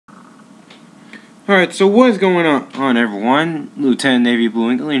Alright, so what is going on everyone? Lieutenant Navy Blue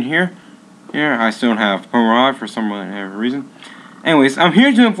Inkling here. I still don't have Pomerod for some reason. Anyways, I'm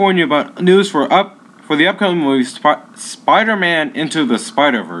here to inform you about news for the upcoming movie Spider-Man Into the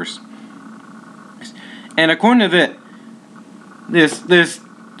Spider-Verse. And according to this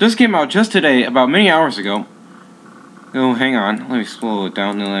just came out just today, about many hours ago. Oh, hang on, let me slow it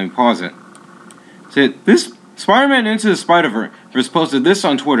down and let me pause it. So this Spider-Man Into the Spider-Verse posted this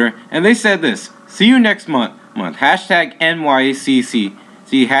on Twitter, and they said this: "See you next month. Hashtag NYCC.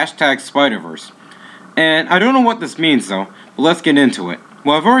 See hashtag Spider-Verse." And I don't know what this means though, but let's get into it.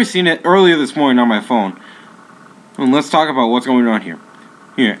 Well, I've already seen it earlier this morning on my phone. And let's talk about what's going on here.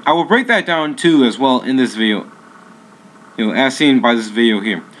 I will break that down too as well in this video. As seen by this video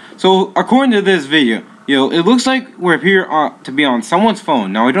here. So according to this video, it looks like we're here to be on someone's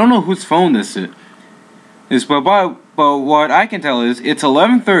phone. Now I don't know whose phone this is. But what I can tell is it's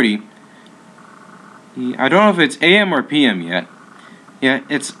 11:30. I don't know if it's AM or PM yet.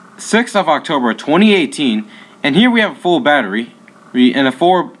 It's 6th of October 2018, and here we have a full battery and a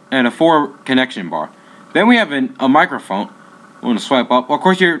four connection bar. Then we have a microphone. I'm going to swipe up. Of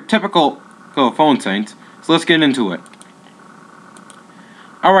course, your typical phone settings. So let's get into it.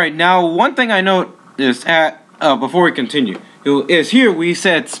 Alright, now one thing I noticed before we continue is here we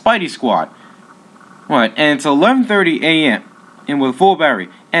said Spidey Squad. Right, and it's 11:30 AM and with full battery.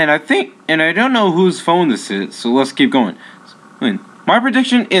 And I don't know whose phone this is, so let's keep going. My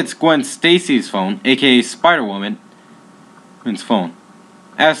prediction, it's Gwen Stacy's phone, aka Spider-Woman's phone,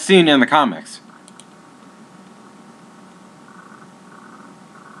 as seen in the comics.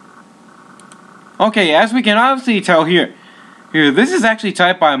 Okay, as we can obviously tell here, this is actually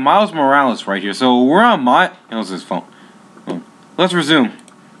typed by Miles Morales right here. So we're on Miles' phone. Let's resume.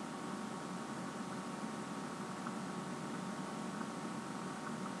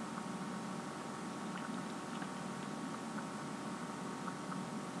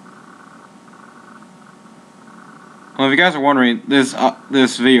 Well, if you guys are wondering, this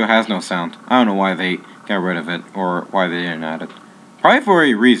video has no sound. I don't know why they got rid of it or why they didn't add it. Probably for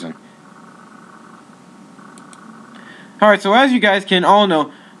a reason. Alright, so as you guys can all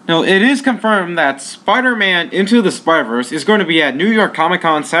know, it is confirmed that Spider-Man Into the Spider-Verse is going to be at New York Comic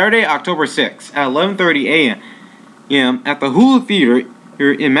Con Saturday, October 6th at 11:30 AM at the Hulu Theater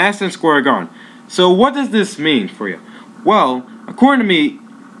here in Madison Square Garden. So what does this mean for you? Well, according to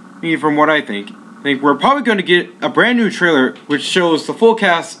me from what I think we're probably going to get a brand new trailer which shows the full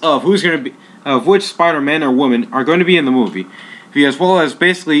cast of which Spider-Man or woman are going to be in the movie, as well as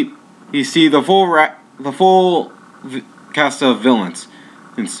basically you see the full cast of villains.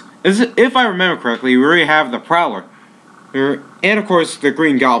 If I remember correctly, we already have the Prowler, and of course the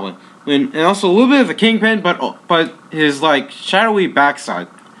Green Goblin, and also a little bit of the Kingpin, but his shadowy backside,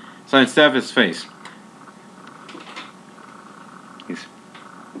 so instead of his face.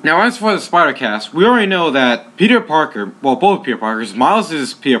 Now, as for the Spider-Cast, we already know that Peter Parker, well, both Peter Parkers, Miles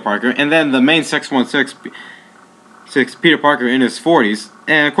is Peter Parker, and then the main 616 Peter Parker in his 40s,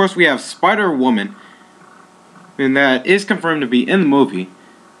 and of course we have Spider-Woman, and that is confirmed to be in the movie,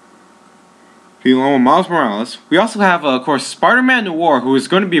 along with Miles Morales. We also have, of course, Spider-Man Noir, who is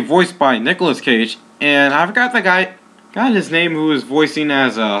going to be voiced by Nicolas Cage, and I forgot the got his name, who is voicing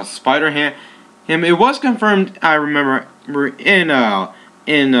as Spider-Ham. It was confirmed, I remember,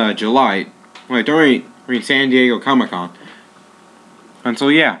 in July, during San Diego Comic-Con. And so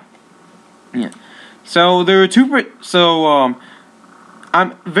so there are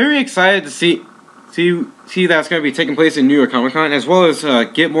I'm very excited to see that's going to be taking place in New York Comic Con, as well as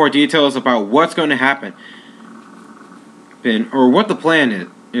get more details about what's going to happen, or what the plan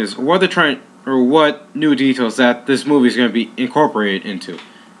is, or what they're trying, or what new details that this movie is going to be incorporated into.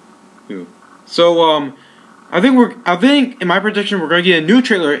 So I think in my prediction we're going to get a new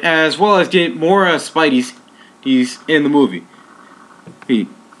trailer, as well as get more Spidey's in the movie.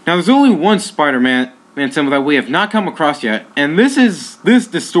 Now there's only one Spider-Man symbol that we have not come across yet, and this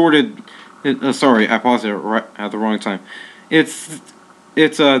distorted. Sorry, I paused it right at the wrong time. It's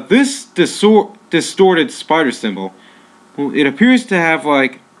this distorted spider symbol. Well, it appears to have a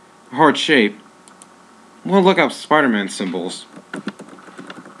heart shape. We'll look up Spider-Man symbols.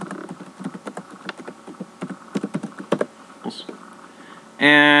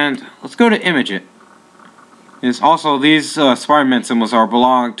 And let's go to image it. Also, these Spider-Man symbols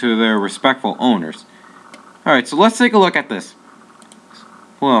belong to their respectful owners. Alright, so let's take a look at this.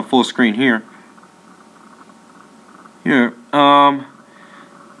 Pull on full screen here.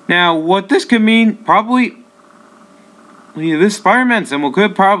 Now what this could mean, probably, this Spider-Man symbol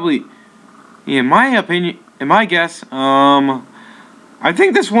could probably, in my opinion, in my guess, I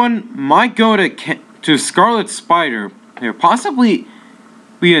think this one might go to Scarlet Spider. There possibly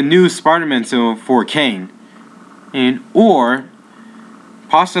be a new Spider-Man symbol for Kane, or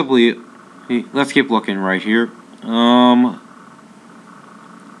possibly. Let's keep looking right here. Let's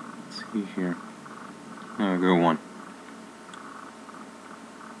see here. Good one.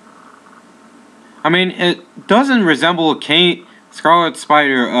 I mean, it doesn't resemble Scarlet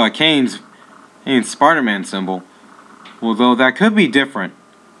Spider, Kane's Spider-Man symbol, although that could be different.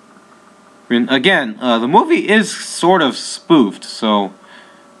 And again, the movie is sort of spoofed, so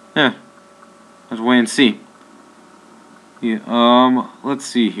let's wait and see. Yeah, let's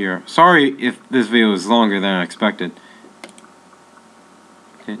see here. Sorry if this video is longer than I expected.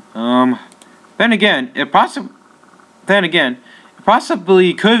 Okay, then again, it possibly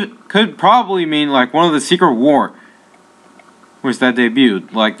could probably mean like one of the Secret Wars that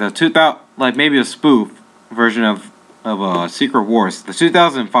debuted, like the 2000, like maybe a spoof version of Secret Wars, the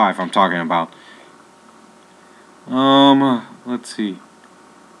 2005 I'm talking about. Let's see.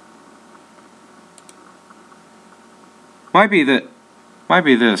 Might be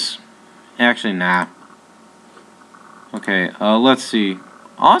this. Actually, nah. Okay, let's see.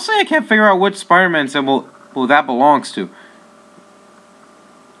 Honestly, I can't figure out which Spider-Man symbol that belongs to.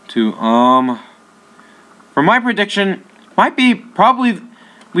 For my prediction, might be probably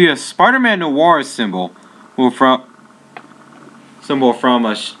a Spider-Man Noir symbol, from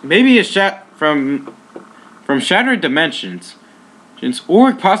Shattered Dimensions,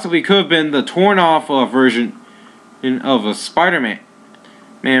 or possibly could have been the torn off version of a Spider-Man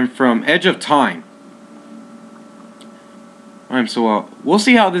from Edge of Time. So we'll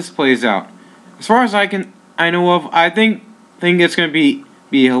see how this plays out. As far as I know of, I think it's gonna be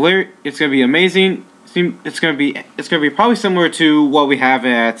hilarious. It's gonna be amazing. It's gonna be probably similar to what we have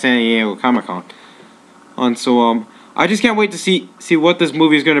at San Diego Comic-Con. So I just can't wait to see what this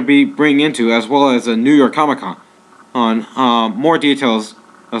movie is gonna be bringing into, as well as a New York Comic-Con on more details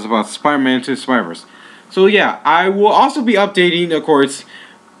about Spider-Man Into the Spider-Verse. So yeah, I will also be updating, of course,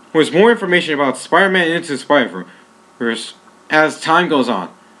 with more information about Spider-Man Into the Spider-Verse as time goes on.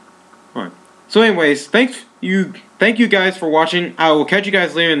 Alright. So anyways, thank you guys for watching. I will catch you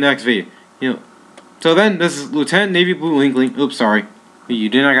guys later in the next video. So then, this is Lieutenant Navy Blue Inkling. Oops, sorry. You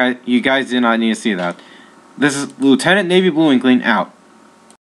guys did not need to see that. This is Lieutenant Navy Blue Inkling out.